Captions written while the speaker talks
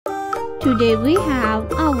Today we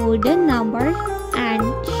have a wooden numbers and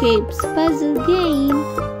shapes puzzle game.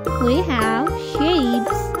 We have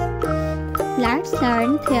shapes. Let's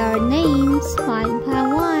learn their names one by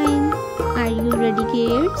one. Are you ready,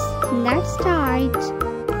 kids? Let's start.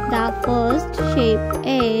 The first shape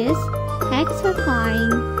is hexagon.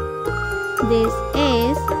 This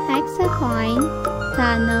is hexagon.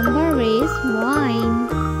 The number is 1.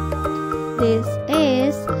 This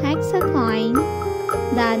is hexagon.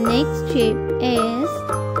 The next shape is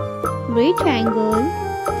rectangle.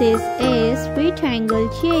 This is rectangle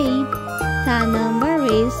shape. The number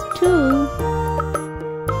is 2.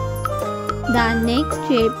 The next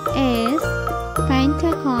shape is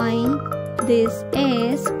pentagon. This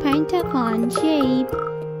is pentagon shape.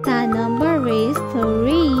 The number is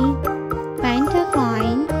 3.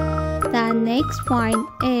 Pentagon. The next one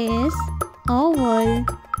is oval.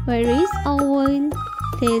 Where is oval?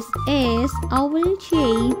 This is oval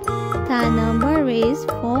shape. The number is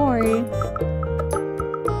 4.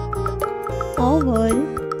 Oval.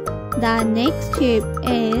 The next shape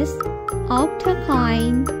is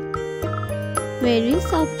octagon. Where is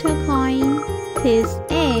octagon? This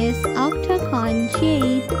is octagon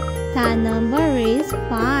shape. The number is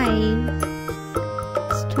 5.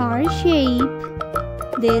 Star shape.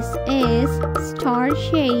 This is star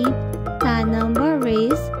shape. The number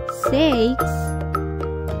is 6.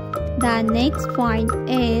 The next one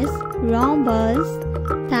is rhombus.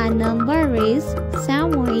 The number is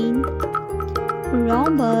 7.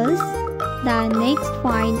 Rhombus. The next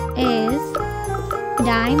one is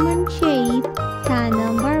diamond shape. The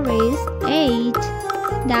number is 8.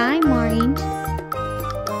 Diamond.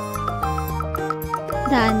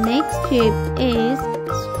 The next shape is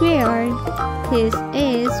square. This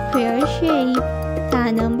is square shape.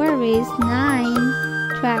 The number is 9.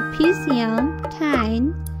 Trapezium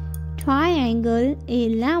 10. Triangle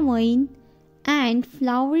 11. And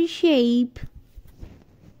flower shape.